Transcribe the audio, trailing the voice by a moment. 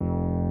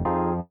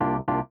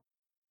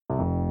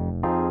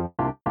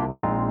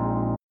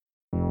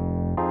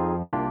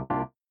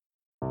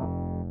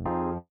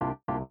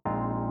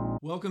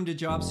Welcome to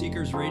Job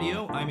Seekers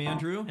Radio. I'm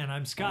Andrew. And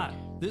I'm Scott.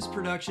 This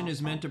production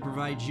is meant to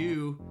provide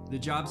you, the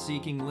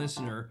job-seeking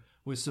listener,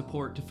 with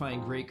support to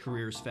find great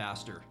careers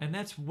faster. And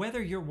that's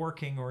whether you're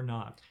working or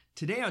not.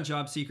 Today on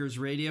Job Seekers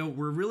Radio,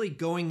 we're really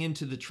going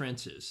into the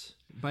trenches.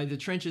 By the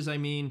trenches, I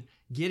mean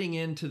getting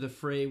into the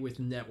fray with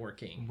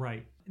networking.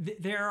 Right.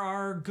 There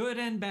are good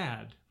and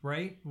bad,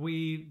 right?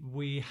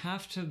 We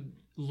have to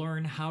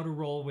learn how to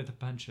roll with the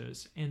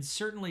punches. And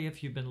certainly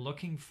if you've been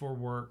looking for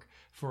work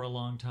for a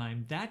long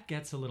time, that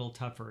gets a little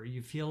tougher.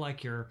 You feel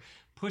like you're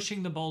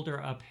pushing the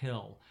boulder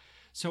uphill.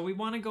 So we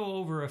want to go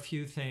over a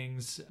few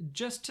things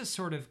just to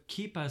sort of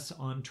keep us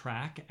on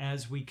track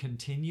as we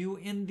continue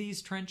in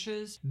these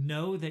trenches.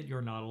 Know that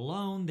you're not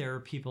alone. There are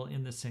people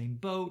in the same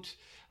boat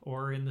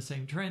or in the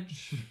same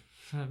trench.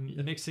 I'm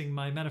mixing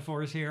my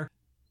metaphors here.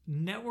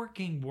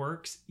 Networking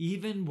works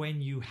even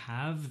when you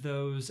have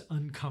those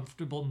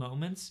uncomfortable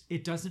moments.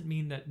 It doesn't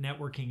mean that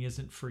networking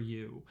isn't for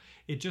you.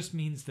 It just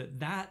means that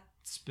that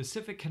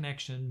specific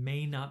connection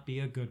may not be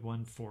a good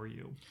one for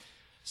you.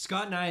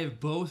 Scott and I have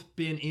both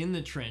been in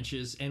the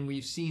trenches, and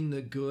we've seen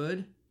the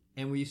good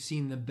and we've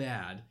seen the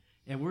bad.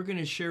 And we're going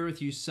to share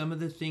with you some of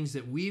the things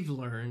that we've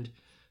learned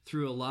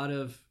through a lot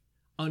of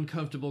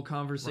uncomfortable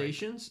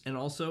conversations, right, and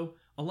also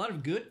a lot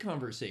of good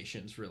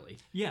conversations, really.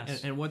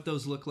 Yes. And what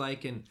those look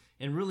like. And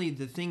really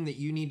the thing that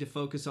you need to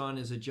focus on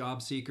as a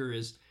job seeker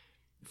is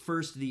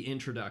first the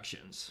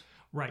introductions.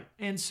 Right.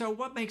 And so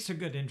what makes a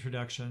good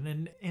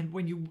introduction? And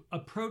when you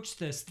approach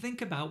this,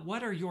 think about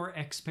what are your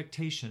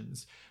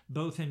expectations,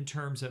 both in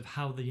terms of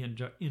how the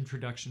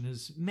introduction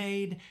is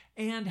made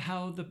and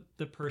how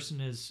the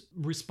person is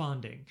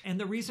responding. And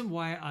the reason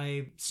why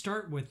I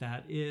start with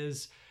that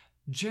is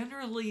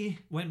generally,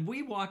 when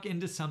we walk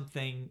into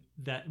something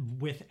that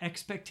with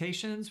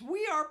expectations,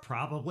 we are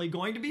probably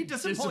going to be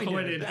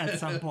disappointed at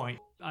some point.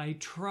 I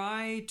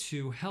try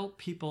to help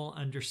people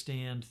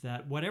understand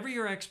that whatever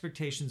your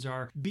expectations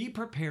are, be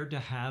prepared to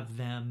have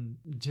them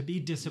to be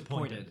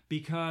disappointed,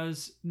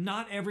 because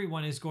not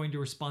everyone is going to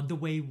respond the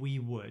way we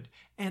would,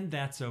 and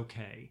that's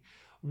okay.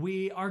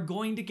 We are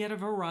going to get a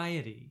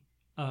variety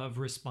of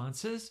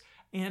responses.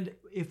 And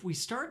if we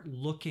start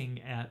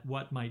looking at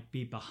what might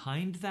be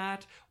behind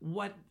that,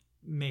 what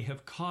may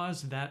have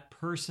caused that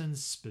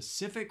person's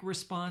specific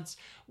response,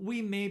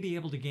 we may be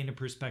able to gain a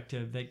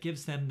perspective that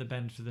gives them the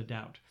benefit of the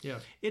doubt. Yeah.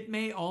 It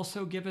may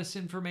also give us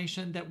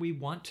information that we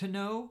want to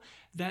know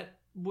that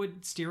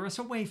would steer us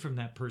away from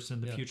that person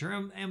in the future,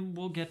 and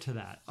we'll get to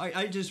that.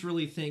 I just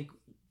really think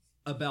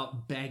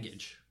about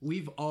baggage.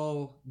 We've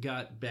all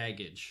got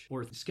baggage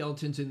or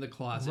skeletons in the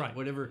closet, right,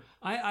 whatever.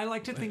 I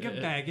like to think of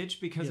baggage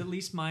because at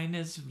least mine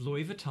is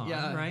Louis Vuitton,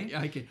 right?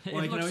 I can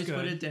always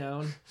put it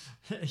down.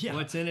 Yeah.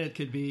 What's in it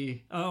could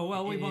be... Oh,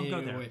 well, we won't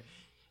go there.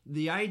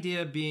 The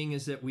idea being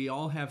is that we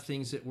all have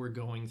things that we're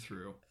going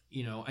through.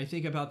 You know, I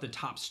think about the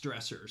top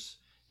stressors,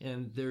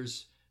 and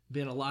there's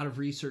been a lot of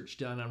research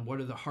done on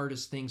what are the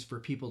hardest things for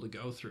people to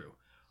go through.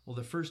 Well,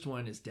 the first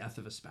one is death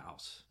of a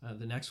spouse.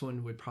 The next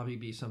one would probably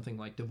be something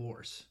like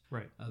divorce.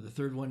 Right. The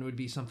third one would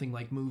be something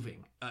like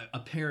moving. A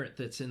parent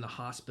that's in the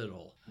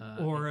hospital.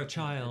 Or a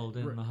child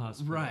in the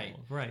hospital. Right.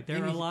 Right.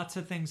 There are lots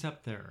of things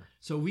up there.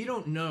 So we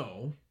don't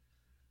know,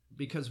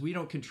 because we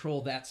don't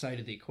control that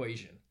side of the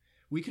equation.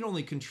 We can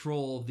only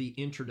control the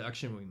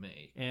introduction we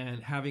made.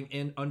 And having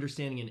an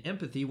understanding and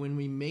empathy when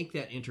we make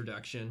that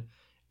introduction.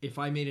 If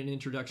I made an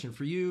introduction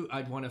for you,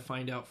 I'd want to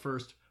find out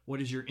first,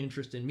 what is your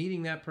interest in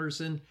meeting that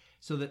person,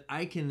 so that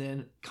I can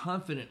then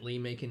confidently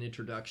make an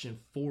introduction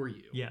for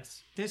you.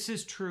 Yes. This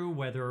is true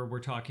whether we're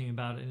talking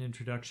about an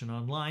introduction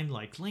online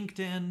like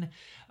LinkedIn.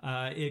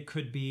 It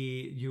could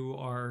be you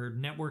are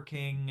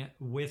networking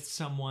with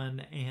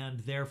someone and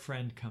their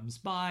friend comes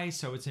by,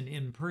 so it's an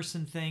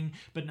in-person thing,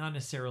 but not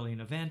necessarily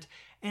an event.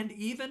 And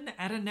even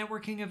at a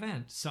networking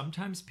event,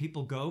 sometimes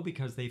people go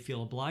because they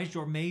feel obliged,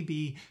 or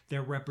maybe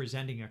they're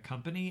representing a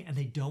company and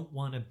they don't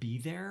want to be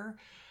there.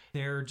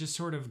 They're just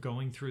sort of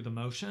going through the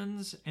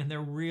motions, and they're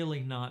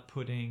really not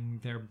putting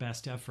their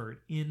best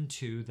effort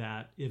into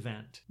that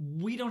event.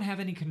 We don't have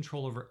any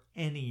control over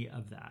any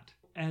of that.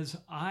 As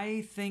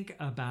I think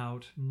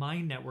about my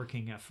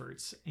networking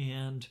efforts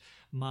and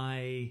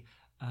my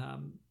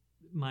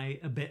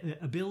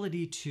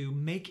ability to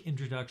make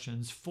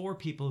introductions for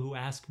people who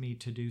ask me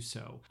to do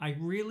so, I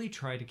really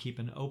try to keep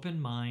an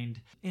open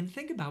mind and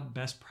think about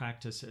best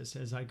practices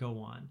as I go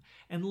on.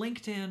 And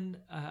LinkedIn,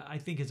 I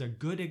think, is a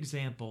good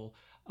example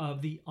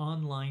of the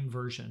online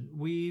version.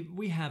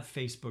 We have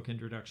Facebook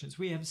introductions.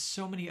 We have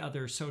so many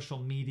other social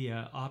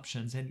media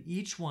options, and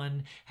each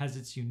one has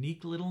its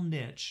unique little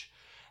niche.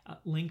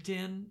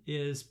 LinkedIn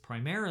is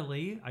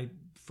primarily,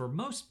 for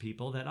most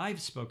people that I've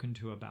spoken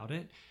to about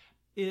it,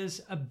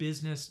 is a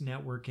business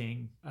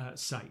networking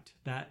site.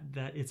 That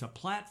it's a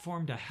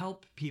platform to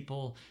help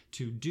people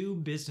to do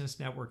business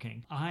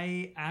networking.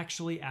 I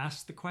actually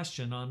asked the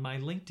question on my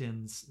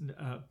LinkedIn's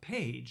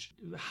page,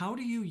 how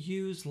do you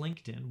use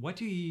LinkedIn? What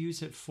do you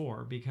use it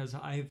for? Because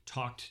I've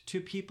talked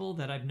to people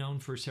that I've known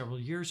for several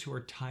years who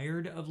are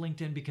tired of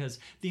LinkedIn because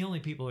the only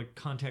people that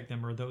contact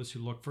them are those who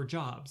look for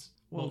jobs.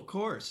 Well, of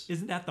course.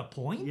 Isn't that the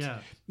point? Yeah.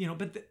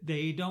 But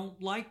they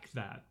don't like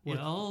that.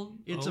 Well,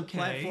 it's okay.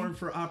 a platform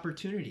for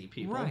opportunity,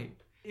 people. Right.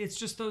 It's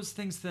just those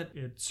things that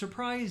it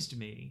surprised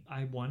me.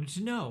 I wanted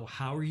to know,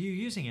 how are you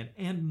using it?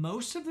 And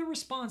most of the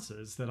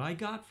responses that I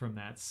got from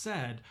that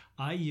said,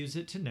 I use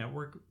it to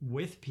network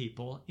with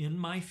people in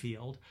my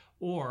field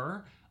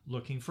or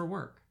looking for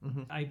work.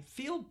 Mm-hmm. I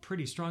feel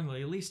pretty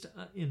strongly, at least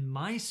in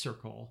my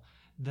circle,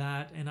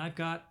 that, and I've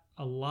got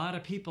a lot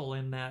of people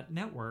in that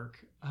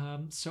network,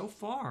 so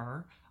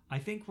far, I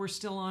think we're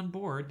still on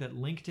board that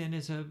LinkedIn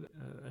is a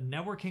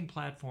networking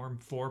platform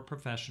for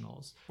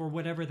professionals, or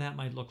whatever that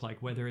might look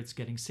like, whether it's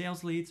getting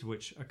sales leads,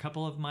 which a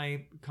couple of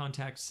my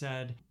contacts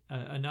said.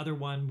 Another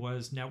one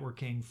was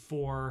networking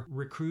for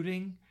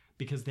recruiting,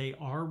 because they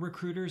are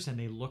recruiters and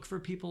they look for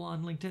people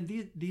on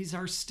LinkedIn. These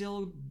are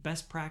still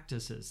best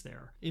practices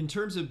there. In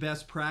terms of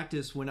best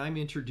practice, when I'm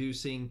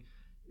introducing,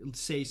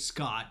 say,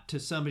 Scott to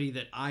somebody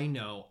that I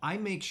know, I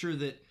make sure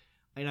that,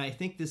 and I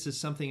think this is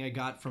something I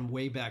got from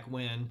way back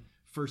when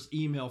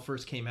email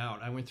first came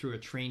out. I went through a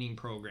training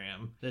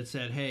program that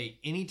said, hey,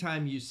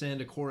 anytime you send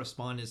a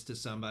correspondence to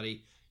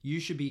somebody, you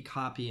should be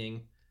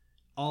copying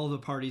all the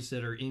parties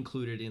that are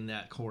included in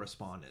that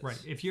correspondence. Right.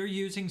 If you're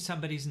using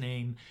somebody's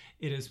name,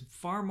 it is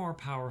far more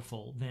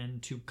powerful than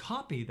to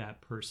copy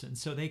that person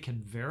so they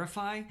can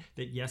verify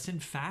that, yes, in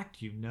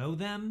fact, you know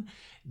them,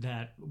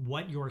 that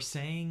what you're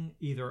saying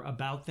either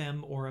about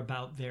them or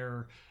about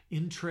their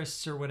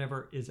interests or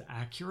whatever is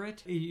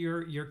accurate.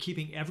 You're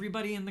keeping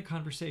everybody in the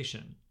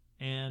conversation.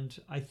 And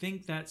I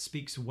think that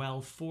speaks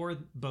well for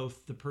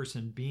both the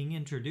person being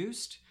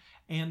introduced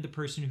and the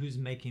person who's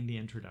making the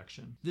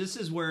introduction. This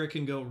is where it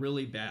can go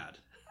really bad,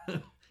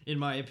 in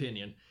my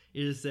opinion,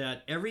 is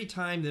that every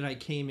time that I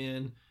came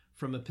in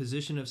from a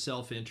position of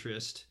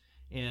self-interest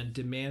and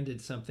demanded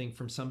something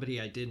from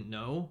somebody I didn't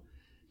know,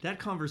 that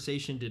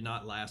conversation did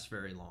not last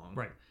very long.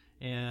 Right.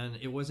 And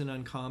it wasn't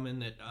uncommon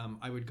that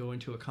I would go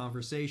into a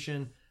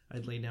conversation,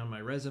 I'd lay down my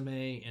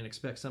resume and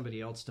expect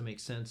somebody else to make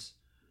sense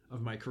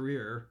of my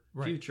career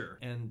future.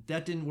 And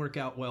that didn't work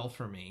out well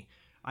for me.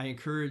 I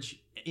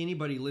encourage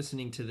anybody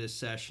listening to this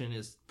session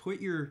is put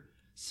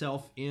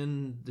yourself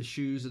in the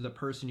shoes of the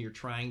person you're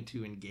trying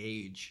to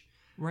engage.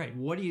 Right.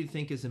 What do you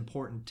think is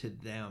important to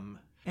them?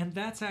 And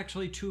that's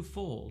actually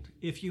twofold.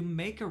 If you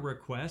make a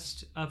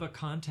request of a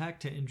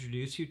contact to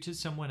introduce you to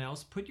someone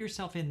else, put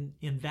yourself in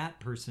that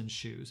person's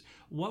shoes.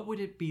 What would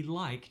it be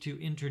like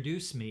to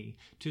introduce me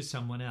to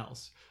someone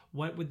else?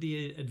 What would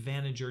the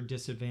advantage or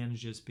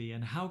disadvantages be?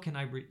 And how can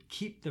I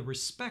keep the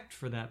respect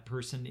for that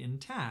person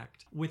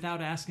intact without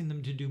asking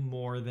them to do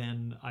more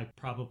than I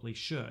probably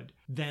should?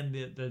 Then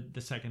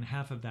the second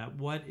half of that,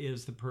 what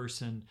is the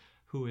person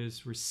who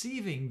is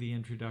receiving the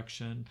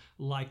introduction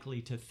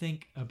likely to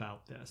think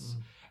about this?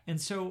 And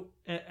so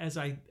as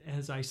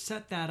I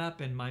set that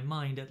up in my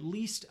mind, at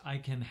least I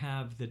can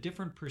have the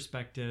different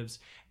perspectives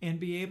and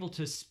be able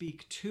to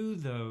speak to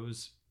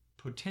those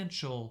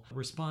potential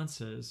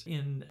responses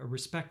in a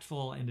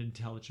respectful and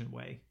intelligent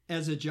way.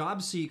 As a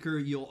job seeker,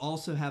 you'll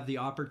also have the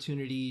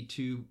opportunity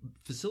to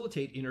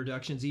facilitate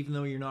introductions even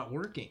though you're not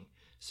working.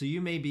 So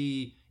you may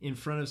be in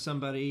front of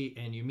somebody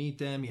and you meet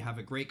them, you have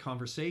a great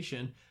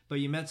conversation,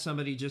 but you met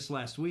somebody just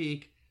last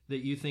week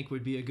that you think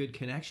would be a good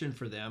connection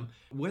for them.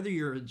 Whether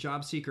you're a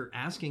job seeker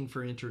asking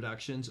for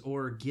introductions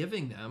or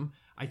giving them,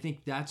 I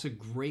think that's a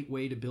great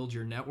way to build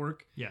your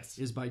network. Yes.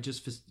 Is by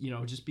just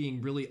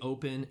being really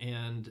open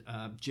and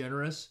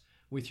generous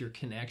with your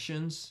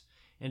connections,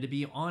 and to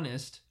be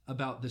honest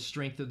about the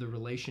strength of the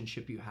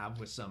relationship you have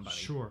with somebody.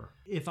 Sure.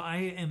 If I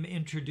am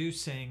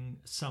introducing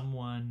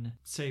someone,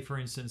 say for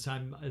instance,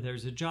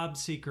 there's a job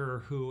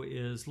seeker who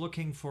is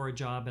looking for a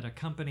job at a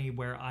company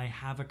where I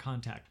have a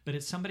contact, but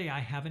it's somebody I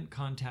haven't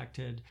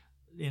contacted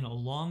in a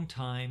long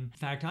time. In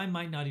fact, I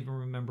might not even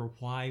remember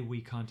why we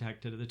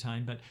contacted at the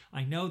time, but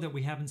I know that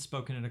we haven't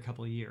spoken in a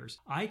couple of years.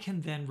 I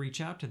can then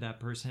reach out to that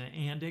person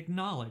and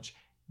acknowledge,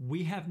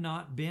 we have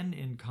not been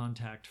in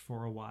contact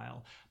for a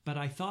while, but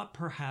I thought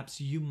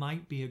perhaps you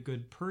might be a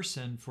good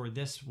person for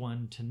this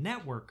one to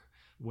network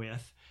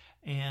with,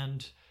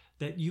 and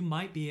that you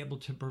might be able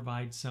to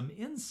provide some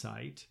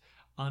insight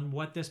on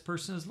what this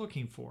person is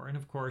looking for. And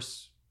of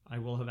course, I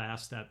will have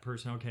asked that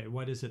person, okay,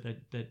 what is it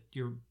that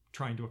you're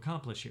trying to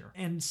accomplish here?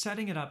 And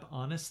setting it up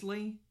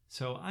honestly.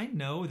 So I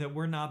know that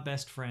we're not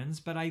best friends,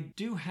 but I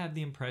do have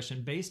the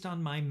impression, based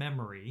on my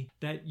memory,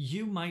 that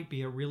you might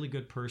be a really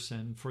good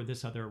person for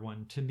this other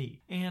one to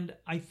meet. And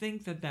I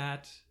think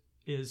that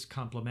is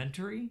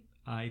complimentary.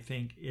 I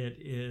think it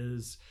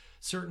is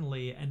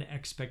certainly an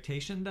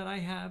expectation that I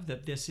have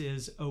that this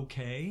is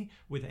okay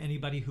with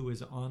anybody who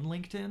is on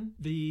LinkedIn.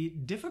 The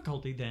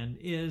difficulty then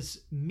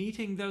is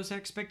meeting those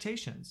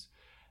expectations.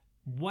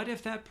 What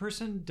if that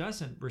person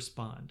doesn't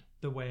respond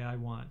the way I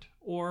want?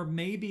 Or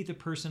maybe the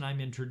person I'm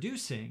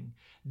introducing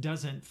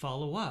doesn't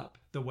follow up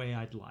the way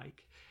I'd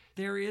like.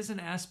 There is an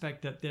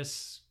aspect that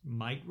this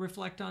might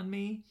reflect on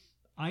me.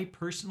 I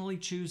personally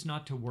choose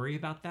not to worry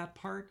about that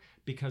part,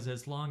 because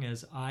as long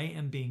as I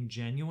am being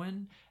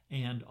genuine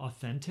and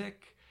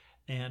authentic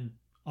and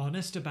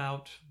honest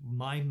about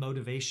my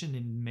motivation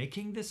in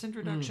making this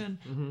introduction,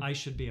 I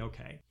should be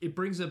okay. It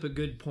brings up a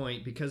good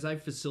point because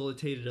I've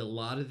facilitated a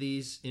lot of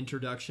these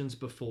introductions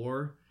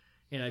before,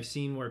 and I've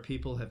seen where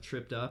people have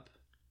tripped up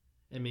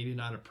and maybe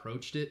not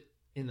approached it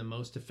in the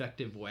most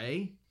effective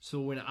way.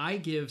 So when I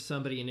give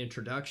somebody an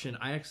introduction,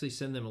 I actually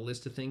send them a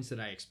list of things that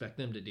I expect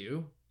them to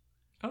do.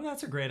 Oh,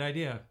 that's a great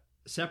idea.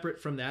 Separate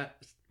from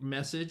that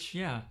message.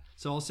 Yeah.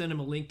 So I'll send them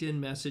a LinkedIn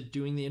message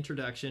doing the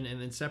introduction, and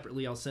then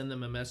separately I'll send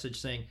them a message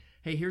saying,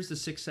 hey, here's the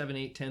 6, 7,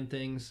 8, 10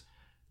 things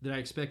that I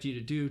expect you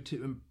to do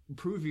to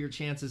improve your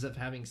chances of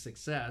having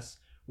success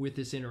with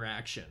this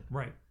interaction.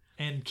 Right.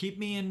 And keep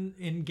me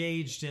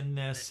engaged in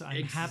this.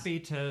 I'm happy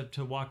to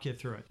walk you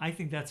through it. I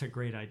think that's a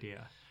great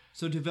idea.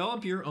 So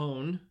develop your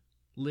own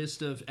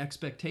list of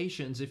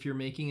expectations if you're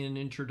making an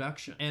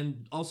introduction,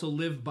 and also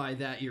live by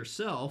that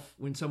yourself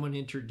when someone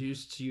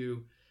introduced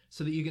you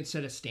so that you can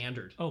set a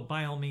standard. Oh,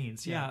 by all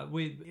means. Yeah.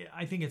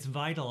 I think it's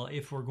vital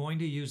if we're going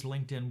to use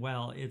LinkedIn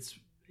well.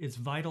 It's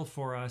vital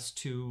for us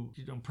to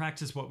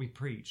practice what we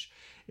preach.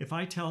 If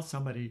I tell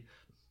somebody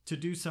to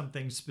do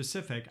something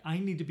specific, I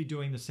need to be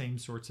doing the same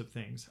sorts of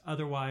things.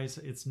 Otherwise,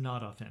 it's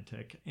not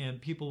authentic,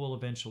 and people will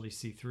eventually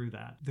see through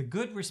that. The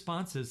good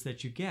responses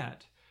that you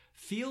get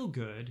feel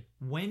good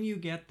when you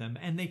get them,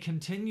 and they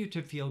continue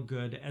to feel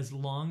good as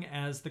long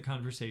as the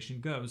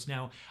conversation goes.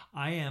 Now,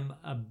 I am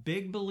a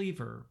big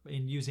believer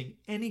in using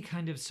any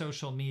kind of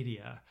social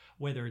media,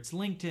 whether it's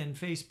LinkedIn,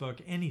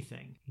 Facebook,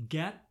 anything.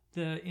 Get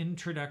the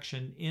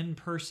introduction in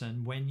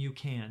person when you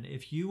can.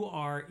 If you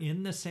are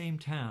in the same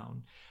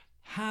town,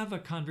 have a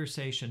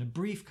conversation, a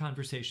brief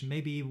conversation,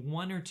 maybe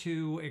 1 or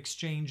 2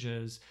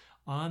 exchanges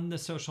on the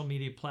social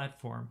media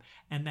platform.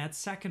 And that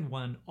second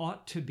one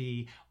ought to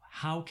be,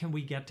 how can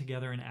we get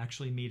together and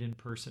actually meet in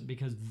person?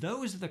 Because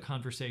those are the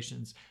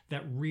conversations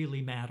that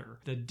really matter.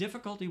 The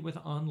difficulty with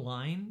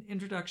online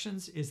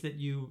introductions is that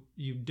you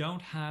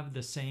don't have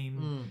the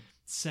same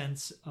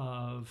sense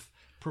of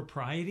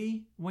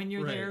propriety when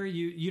you're there.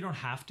 You don't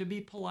have to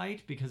be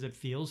polite because it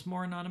feels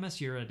more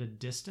anonymous. You're at a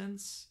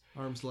distance.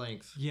 Arm's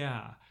length.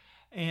 Yeah.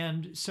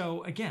 And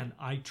so again,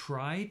 I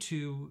try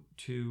to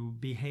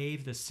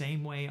behave the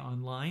same way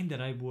online that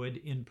I would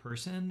in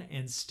person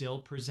and still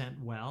present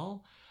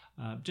well.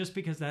 Just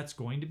because that's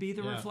going to be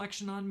the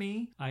reflection on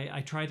me.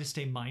 I try to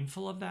stay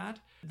mindful of that.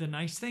 The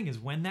nice thing is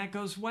when that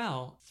goes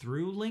well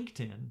through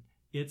LinkedIn,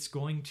 it's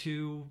going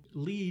to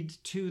lead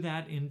to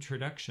that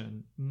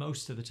introduction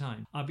most of the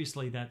time.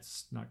 Obviously,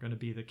 that's not going to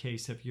be the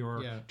case if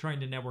you're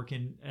trying to network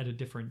at a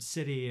different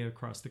city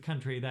across the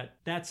country.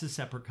 That's a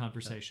separate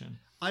conversation.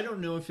 I don't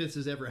know if this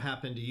has ever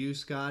happened to you,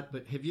 Scott,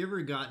 but have you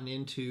ever gotten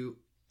into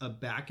a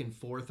back and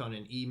forth on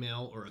an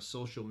email or a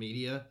social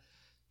media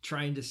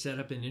trying to set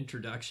up an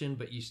introduction,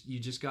 but you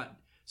just got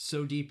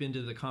so deep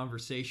into the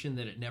conversation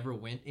that it never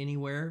went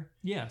anywhere?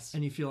 Yes.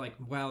 And you feel like,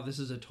 wow, this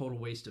is a total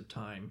waste of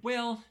time.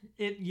 Well,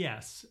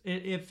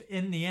 if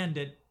in the end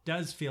it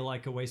does feel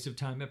like a waste of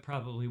time, it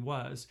probably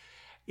was.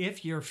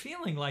 If you're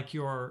feeling like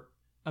you're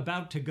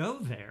about to go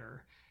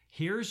there,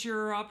 here's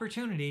your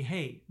opportunity.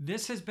 Hey,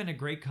 this has been a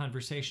great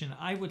conversation.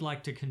 I would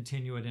like to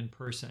continue it in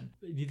person.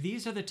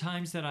 These are the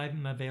times that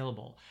I'm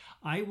available.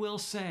 I will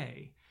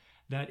say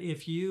that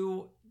if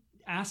you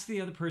ask the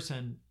other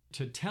person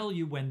to tell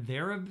you when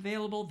they're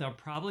available, they're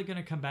probably going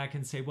to come back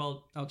and say,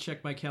 well, I'll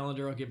check my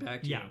calendar. I'll get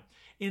back to you.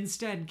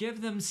 Instead,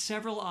 give them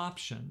several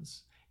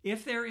options.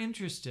 If they're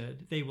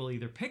interested, they will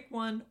either pick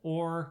one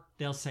or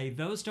they'll say,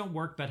 those don't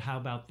work, but how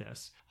about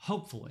this?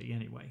 Hopefully,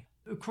 anyway.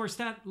 Of course,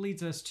 that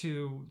leads us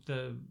to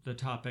the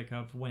topic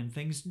of when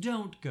things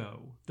don't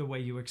go the way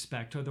you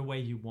expect or the way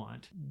you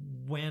want.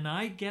 When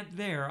I get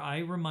there, I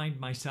remind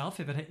myself,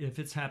 if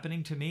it's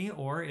happening to me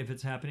or if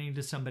it's happening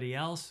to somebody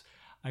else,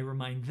 I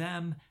remind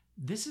them,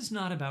 this is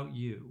not about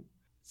you.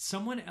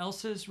 Someone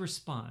else's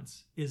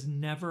response is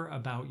never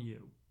about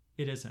you.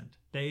 It isn't.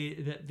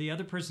 The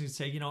other person can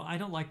say, I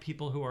don't like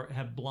people who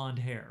have blonde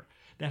hair.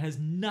 That has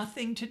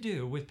nothing to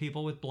do with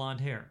people with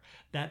blonde hair.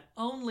 That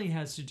only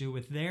has to do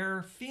with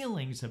their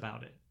feelings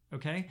about it,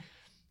 okay?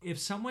 If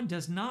someone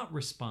does not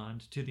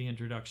respond to the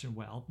introduction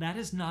well, that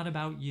is not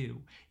about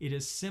you. It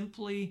is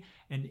simply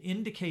an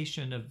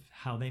indication of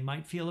how they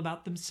might feel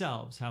about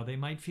themselves, how they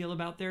might feel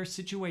about their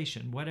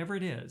situation, whatever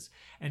it is.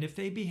 And if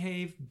they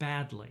behave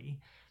badly,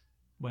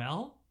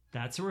 well,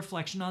 that's a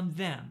reflection on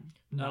them,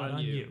 not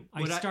on you.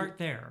 I start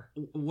there.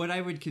 What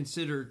I would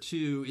consider,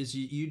 too, is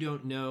you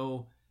don't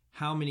know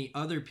how many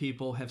other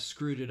people have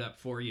screwed it up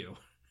for you.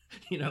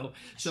 So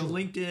Sure.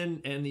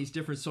 LinkedIn and these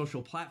different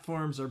social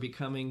platforms are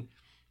becoming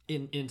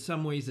in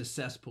some ways a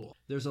cesspool.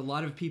 There's a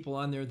lot of people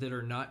on there that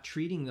are not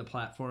treating the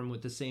platform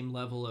with the same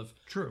level of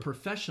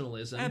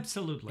professionalism.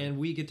 Absolutely. And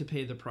we get to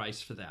pay the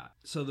price for that.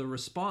 So the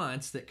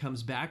response that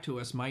comes back to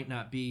us might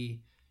not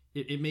be,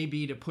 it may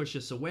be to push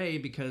us away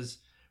because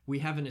we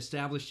haven't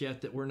established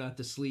yet that we're not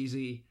the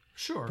sleazy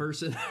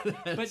person.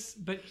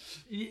 But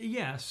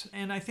yes,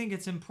 and I think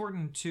it's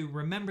important to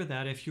remember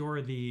that if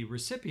you're the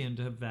recipient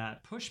of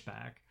that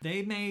pushback,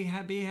 they may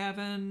be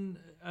having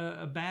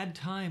a bad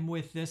time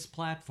with this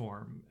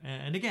platform.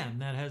 And again,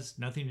 that has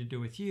nothing to do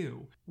with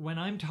you. When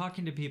I'm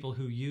talking to people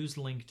who use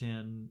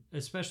LinkedIn,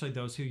 especially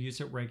those who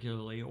use it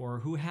regularly or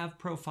who have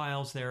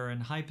profiles there in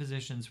high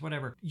positions,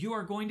 whatever, you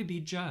are going to be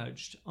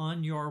judged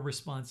on your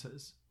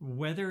responses,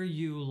 whether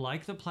you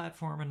like the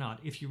platform or not.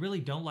 If you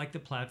really don't like the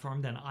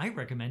platform, then I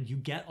recommend you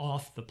get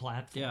off the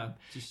platform. Yeah,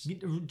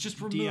 just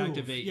remove,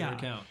 deactivate your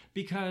account.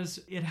 Because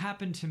it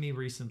happened to me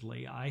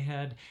recently. I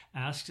had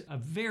asked a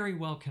very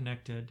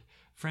well-connected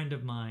friend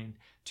of mine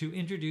to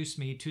introduce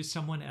me to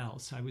someone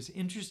else. I was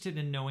interested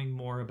in knowing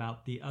more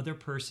about the other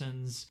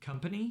person's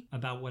company,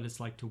 about what it's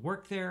like to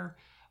work there.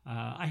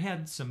 I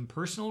had some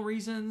personal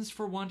reasons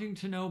for wanting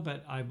to know,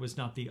 but I was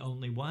not the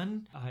only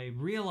one. I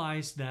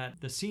realized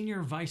that the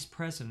senior vice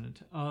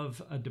president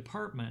of a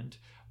department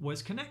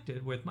was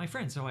connected with my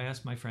friend. So I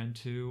asked my friend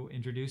to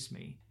introduce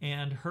me.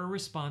 And her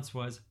response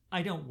was,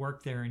 I don't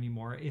work there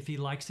anymore. If he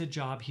likes a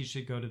job, he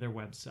should go to their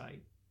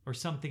website or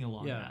something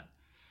along that.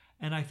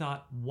 And I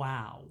thought,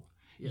 wow,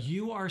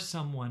 you are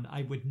someone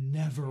I would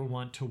never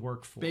want to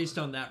work for. Based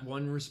on that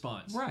one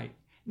response. Right.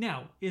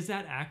 Now, is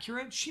that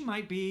accurate? She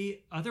might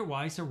be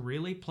otherwise a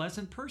really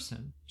pleasant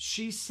person.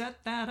 She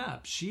set that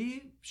up.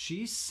 She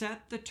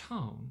set the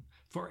tone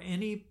for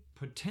any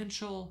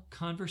potential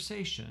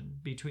conversation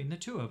between the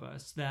two of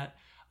us that,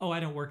 oh, I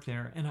don't work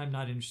there and I'm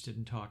not interested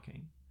in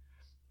talking.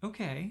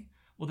 Okay,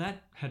 well,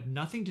 that had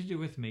nothing to do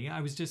with me.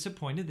 I was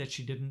disappointed that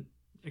she didn't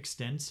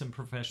extend some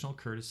professional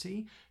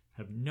courtesy.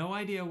 Have no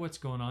idea what's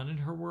going on in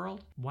her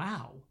world.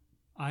 Wow.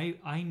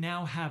 I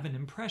now have an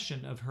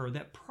impression of her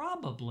that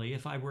probably,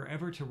 if I were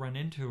ever to run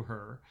into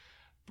her,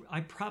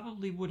 I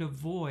probably would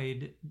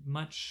avoid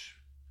much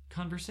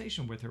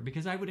conversation with her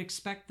because I would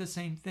expect the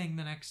same thing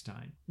the next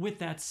time. With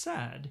that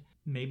said,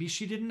 maybe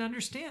she didn't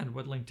understand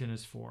what LinkedIn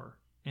is for.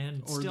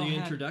 Or the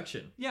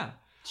introduction. Yeah.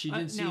 She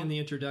didn't see in the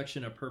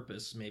introduction a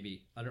purpose,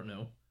 maybe. I don't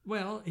know.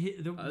 Well,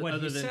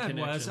 what he said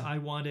was, I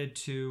wanted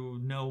to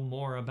know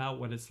more about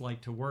what it's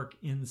like to work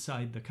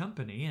inside the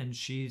company, and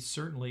she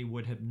certainly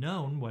would have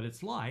known what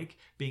it's like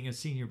being a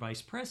senior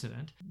vice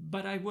president.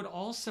 But I would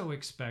also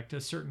expect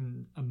a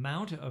certain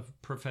amount of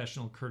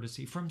professional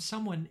courtesy from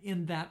someone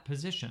in that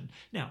position.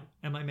 Now,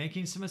 am I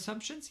making some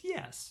assumptions?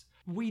 Yes,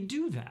 we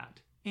do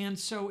that. And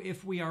so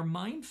if we are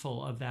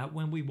mindful of that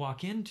when we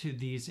walk into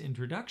these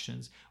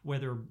introductions,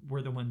 whether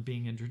we're the one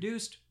being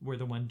introduced, we're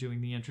the one doing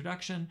the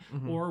introduction,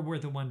 or we're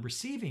the one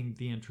receiving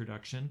the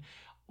introduction,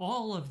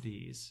 all of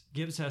these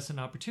gives us an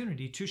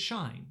opportunity to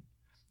shine.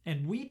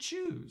 And we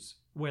choose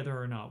whether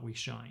or not we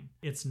shine.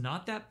 It's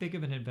not that big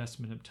of an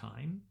investment of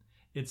time.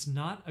 It's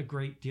not a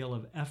great deal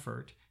of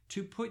effort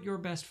to put your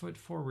best foot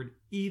forward,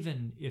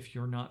 even if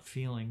you're not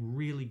feeling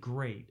really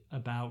great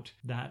about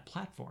that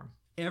platform.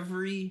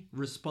 Every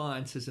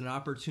response is an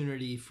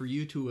opportunity for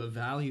you to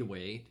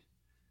evaluate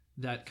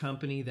that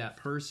company, that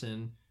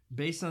person,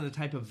 based on the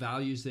type of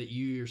values that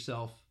you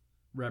yourself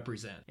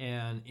represent.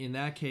 And in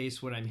that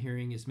case, what I'm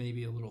hearing is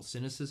maybe a little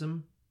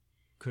cynicism.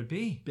 Could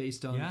be.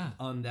 Based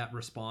on that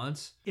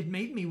response. It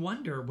made me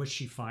wonder, was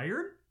she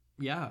fired?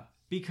 Yeah.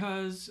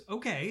 Because,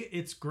 okay,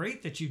 it's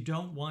great that you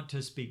don't want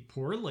to speak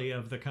poorly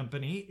of the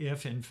company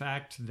if, in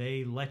fact,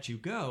 they let you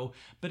go.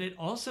 But it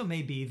also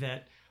may be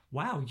that,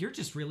 wow, you're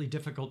just really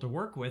difficult to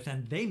work with,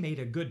 and they made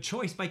a good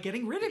choice by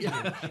getting rid of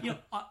you. You know,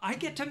 I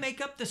get to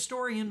make up the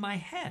story in my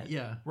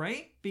head,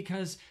 right?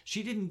 Because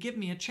she didn't give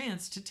me a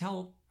chance to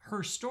tell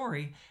her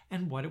story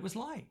and what it was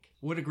like.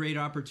 What a great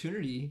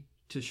opportunity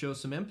to show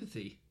some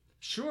empathy.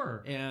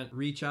 Sure. And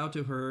reach out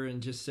to her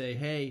and just say,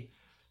 hey,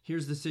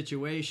 here's the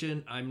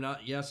situation. I'm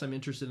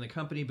interested in the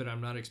company, but I'm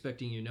not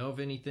expecting you to know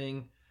of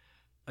anything.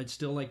 I'd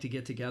still like to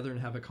get together and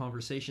have a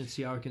conversation,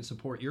 see how I can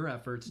support your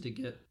efforts to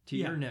get to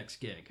your next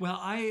gig. Well,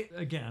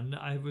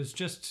 I was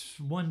just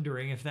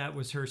wondering if that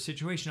was her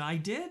situation. I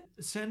did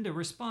send a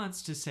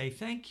response to say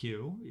thank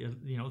you,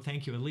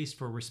 thank you at least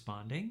for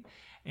responding.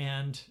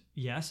 And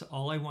yes,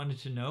 all I wanted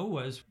to know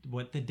was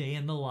what the day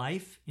in the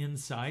life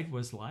inside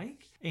was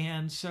like.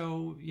 And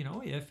so,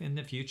 if in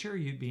the future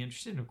you'd be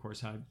interested, and of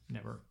course I've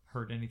never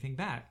heard anything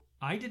back.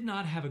 I did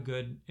not have a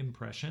good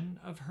impression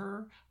of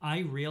her.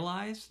 I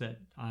realize that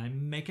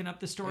I'm making up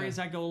the story as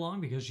I go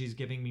along because she's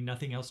giving me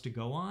nothing else to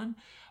go on.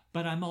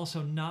 But I'm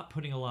also not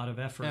putting a lot of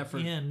effort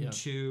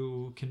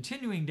into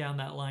continuing down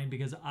that line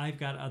because I've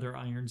got other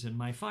irons in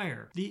my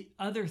fire. The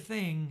other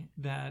thing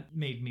that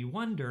made me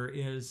wonder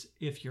is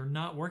if you're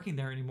not working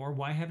there anymore,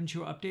 why haven't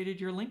you updated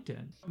your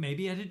LinkedIn?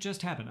 Maybe it had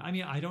just happened. I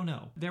mean, I don't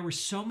know. There were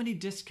so many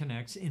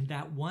disconnects in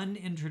that one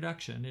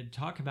introduction and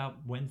talk about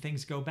when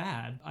things go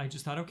bad. I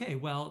just thought, okay,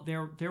 well,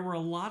 there were a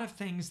lot of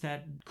things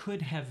that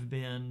could have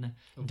been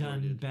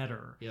done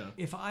better. Yeah.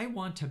 If I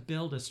want to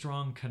build a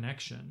strong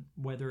connection,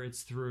 whether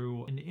it's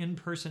through an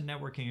in-person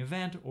networking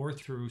event or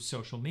through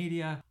social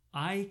media,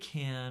 I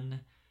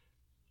can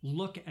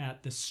look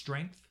at the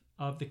strength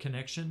of the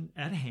connection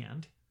at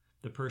hand,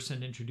 the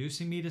person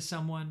introducing me to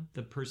someone,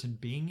 the person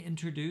being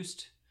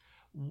introduced.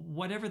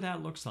 whatever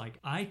that looks like,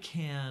 I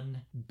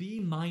can be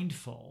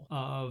mindful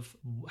of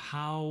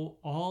how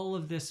all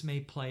of this may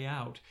play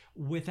out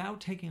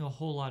without taking a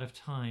whole lot of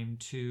time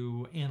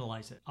to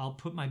analyze it. I'll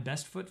put my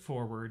best foot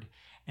forward,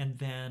 and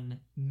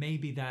then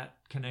maybe that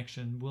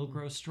connection will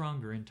grow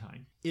stronger in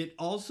time. It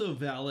also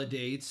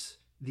validates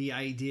the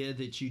idea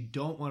that you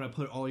don't want to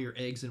put all your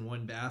eggs in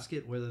one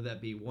basket, whether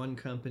that be one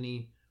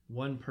company,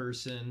 one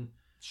person,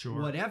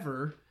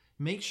 whatever.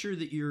 Make sure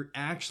that you're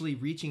actually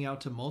reaching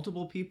out to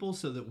multiple people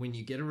so that when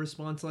you get a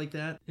response like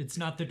that, it's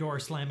not the door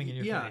slamming in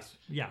your face.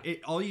 Yeah.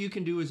 All you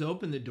can do is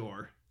open the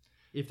door.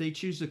 If they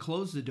choose to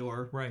close the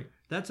door, right,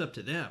 that's up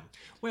to them.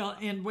 Well,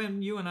 and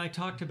when you and I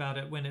talked about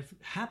it, when it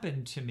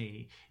happened to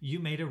me, you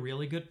made a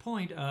really good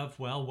point of,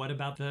 well, what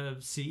about the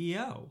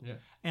CEO? Yeah.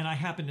 And I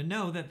happen to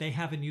know that they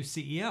have a new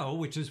CEO,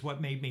 which is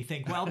what made me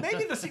think, well,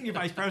 maybe the senior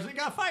vice president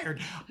got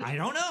fired. I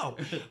don't know.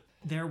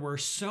 There were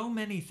so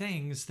many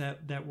things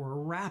that were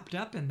wrapped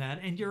up in that.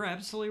 And you're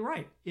absolutely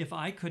right. If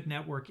I could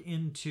network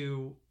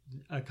into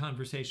a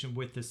conversation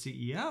with the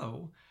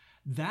CEO,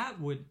 that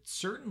would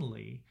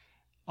certainly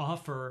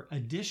offer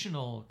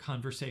additional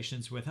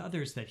conversations with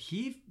others that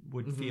he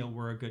would feel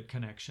were a good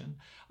connection.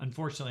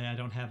 Unfortunately, I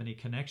don't have any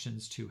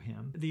connections to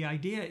him. The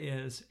idea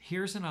is,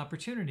 here's an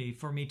opportunity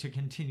for me to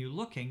continue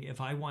looking if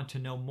I want to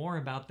know more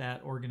about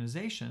that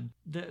organization.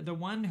 The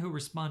one who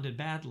responded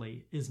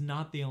badly is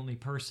not the only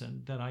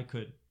person that I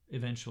could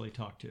eventually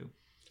talk to.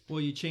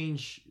 Well, you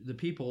change the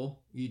people,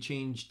 you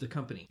change the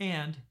company.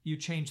 And you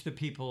change the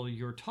people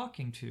you're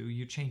talking to,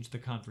 you change the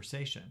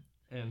conversation.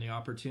 And the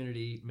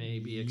opportunity may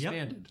be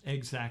expanded. Yep,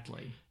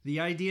 exactly. The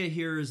idea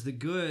here is the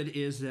good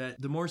is that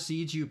the more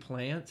seeds you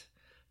plant,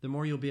 the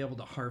more you'll be able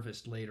to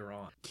harvest later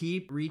on.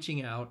 Keep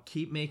reaching out,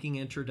 keep making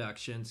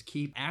introductions,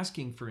 keep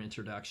asking for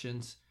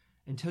introductions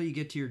until you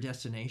get to your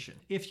destination.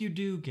 If you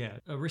do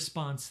get a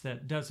response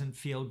that doesn't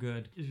feel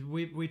good,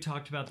 we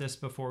talked about this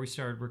before we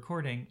started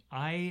recording,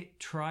 I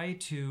try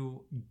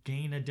to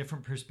gain a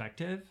different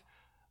perspective.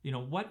 You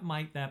know, what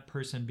might that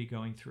person be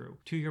going through?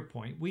 To your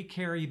point, we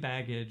carry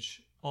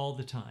baggage all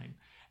the time.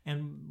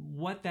 And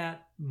what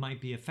that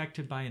might be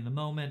affected by in the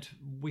moment,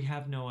 we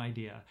have no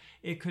idea.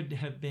 It could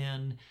have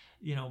been,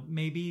 you know,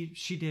 maybe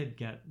she did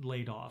get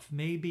laid off.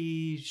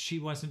 Maybe she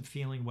wasn't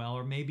feeling well,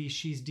 or maybe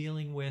she's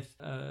dealing with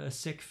a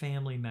sick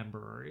family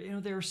member. You know,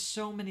 there are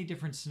so many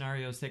different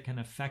scenarios that can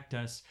affect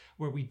us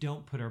where we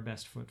don't put our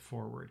best foot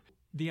forward.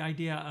 The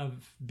idea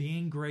of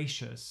being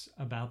gracious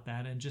about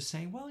that and just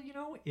saying, well, you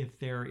know, if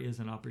there is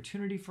an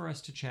opportunity for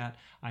us to chat,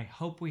 I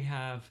hope we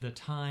have the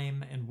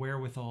time and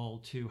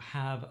wherewithal to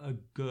have a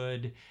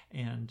good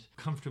and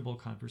comfortable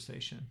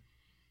conversation.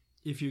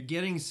 If you're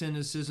getting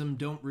cynicism,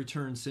 don't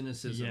return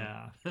cynicism.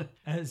 Yeah.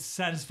 As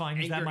satisfying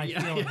as that might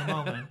feel in the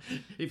moment.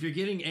 If you're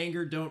getting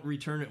anger, don't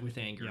return it with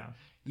anger. Yeah.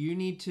 You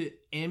need to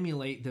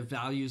emulate the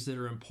values that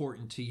are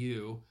important to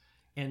you.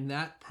 And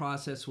that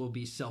process will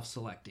be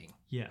self-selecting.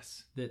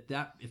 Yes.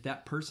 That if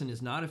that person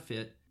is not a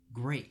fit,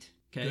 great.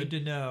 Okay. Good to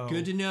know.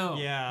 Good to know.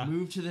 Yeah.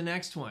 Move to the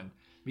next one.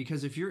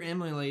 Because if you're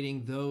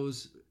emulating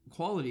those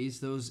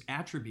qualities, those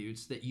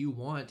attributes that you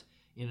want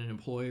in an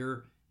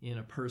employer, in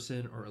a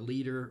person or a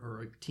leader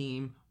or a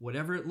team,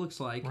 whatever it looks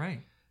like,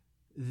 right,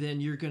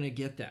 then you're going to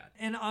get that.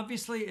 And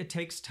obviously it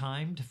takes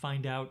time to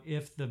find out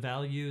if the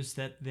values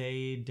that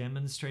they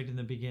demonstrate in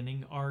the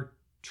beginning are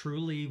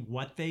truly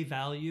what they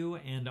value,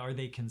 and are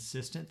they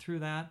consistent through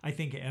that? I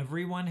think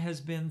everyone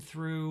has been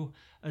through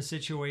a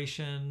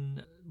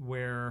situation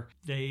where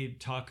they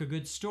talk a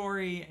good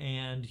story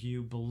and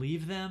you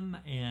believe them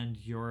and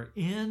you're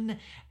in,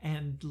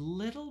 and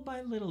little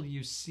by little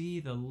you see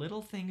the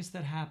little things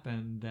that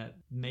happen that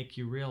make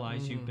you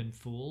realize you've been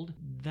fooled.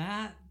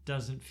 That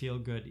doesn't feel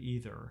good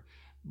either.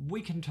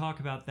 We can talk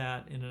about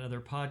that in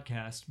another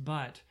podcast,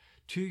 but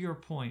to your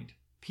point,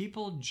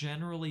 people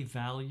generally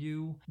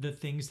value the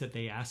things that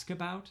they ask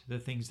about, the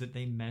things that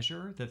they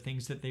measure, the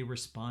things that they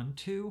respond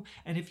to.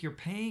 And if you're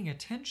paying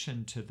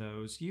attention to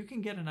those, you can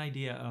get an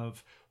idea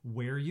of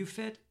where you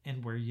fit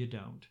and where you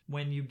don't.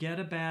 When you get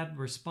a bad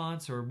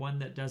response or one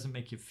that doesn't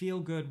make you feel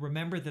good,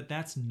 remember that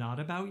that's not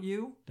about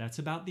you, that's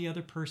about the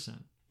other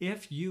person.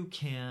 If you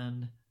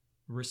can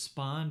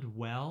respond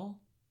well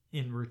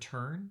in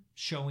return,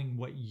 showing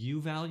what you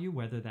value,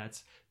 whether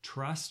that's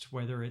trust,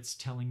 whether it's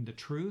telling the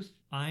truth.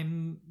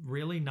 I'm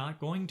really not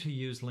going to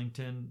use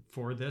LinkedIn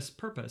for this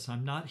purpose.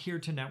 I'm not here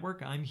to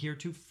network. I'm here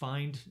to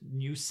find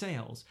new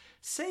sales.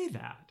 Say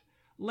that.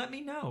 Let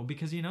me know,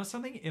 because you know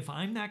something? If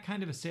I'm that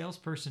kind of a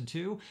salesperson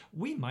too,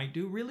 we might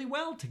do really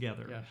well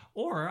together. Yeah.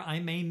 Or I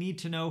may need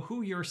to know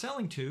who you're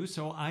selling to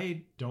so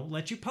I don't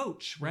let you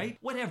poach, right?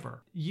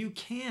 Whatever. You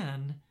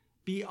can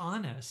be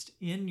honest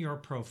in your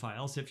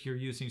profiles if you're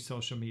using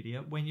social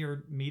media. When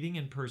you're meeting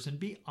in person,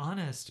 be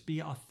honest,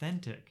 be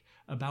authentic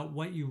about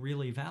what you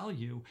really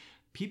value.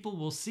 People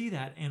will see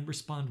that and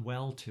respond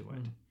well to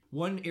it.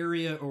 One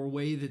area or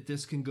way that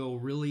this can go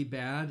really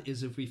bad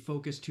is if we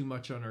focus too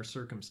much on our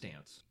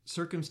circumstance.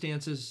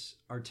 Circumstances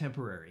are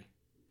temporary.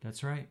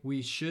 That's right.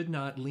 We should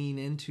not lean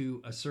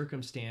into a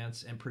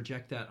circumstance and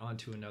project that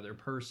onto another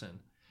person.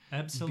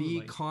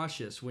 Absolutely. Be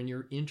cautious when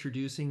you're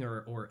introducing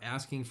or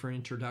asking for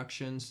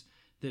introductions,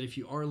 that if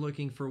you are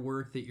looking for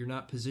work, that you're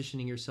not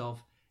positioning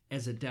yourself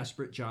as a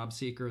desperate job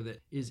seeker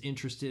that is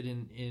interested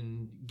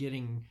in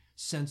getting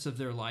sense of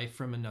their life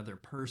from another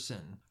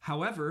person.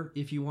 However,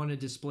 if you want to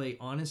display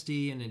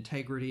honesty and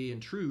integrity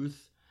and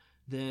truth,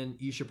 then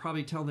you should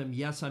probably tell them,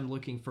 yes, I'm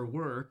looking for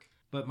work,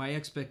 but my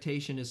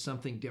expectation is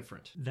something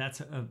different. That's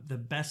the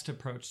best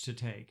approach to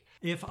take.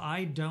 If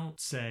I don't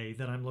say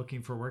that I'm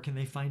looking for work and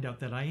they find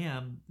out that I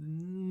am,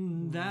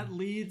 that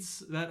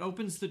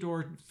opens the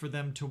door for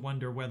them to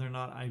wonder whether or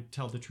not I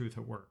tell the truth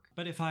at work.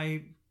 But if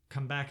I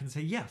come back and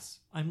say, yes,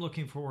 I'm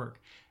looking for work,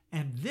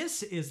 and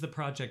this is the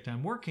project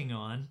I'm working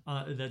on,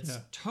 that's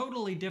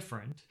totally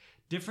different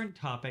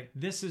topic,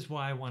 this is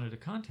why I wanted to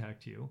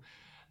contact you,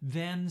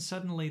 then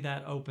suddenly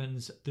that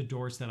opens the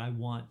doors that I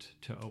want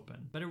to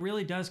open. But it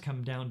really does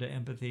come down to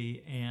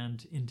empathy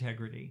and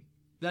integrity.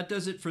 That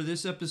does it for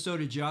this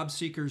episode of Job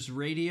Seekers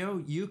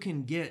Radio. You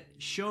can get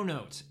show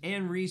notes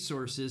and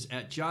resources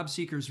at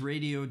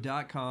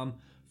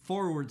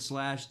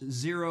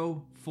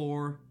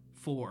jobseekersradio.com/044.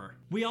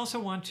 We also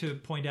want to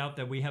point out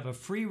that we have a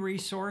free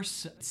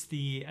resource. It's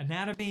the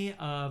Anatomy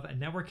of a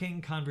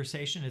Networking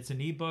Conversation. It's an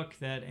ebook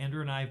that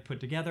Andrew and I have put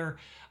together.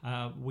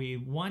 We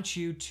want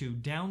you to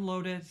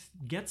download it,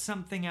 get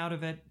something out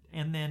of it,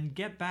 and then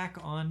get back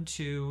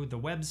onto the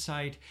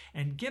website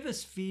and give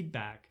us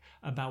feedback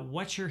about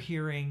what you're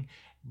hearing.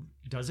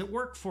 Does it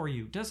work for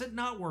you? Does it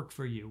not work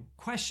for you?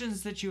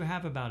 Questions that you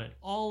have about it.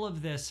 All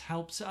of this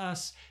helps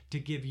us to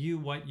give you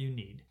what you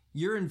need.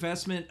 Your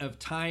investment of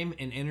time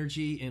and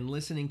energy in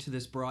listening to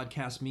this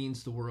broadcast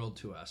means the world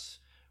to us.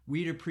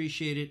 We'd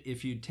appreciate it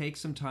if you'd take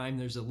some time.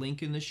 There's a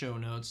link in the show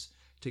notes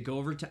to go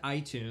over to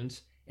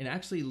iTunes and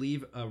actually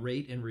leave a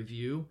rate and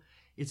review.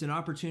 It's an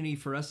opportunity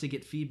for us to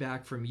get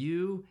feedback from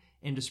you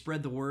and to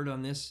spread the word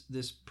on this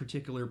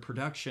particular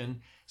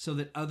production so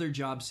that other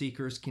job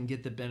seekers can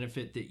get the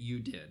benefit that you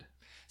did.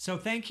 So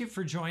thank you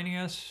for joining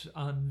us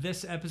on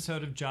this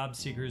episode of Job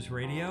Seekers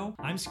Radio.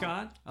 I'm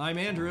Scott. I'm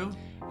Andrew.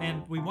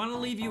 And we want to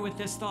leave you with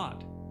this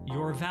thought.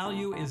 Your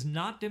value is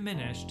not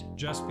diminished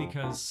just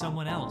because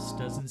someone else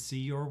doesn't see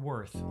your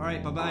worth. All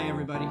right, bye-bye,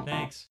 everybody.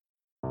 Thanks.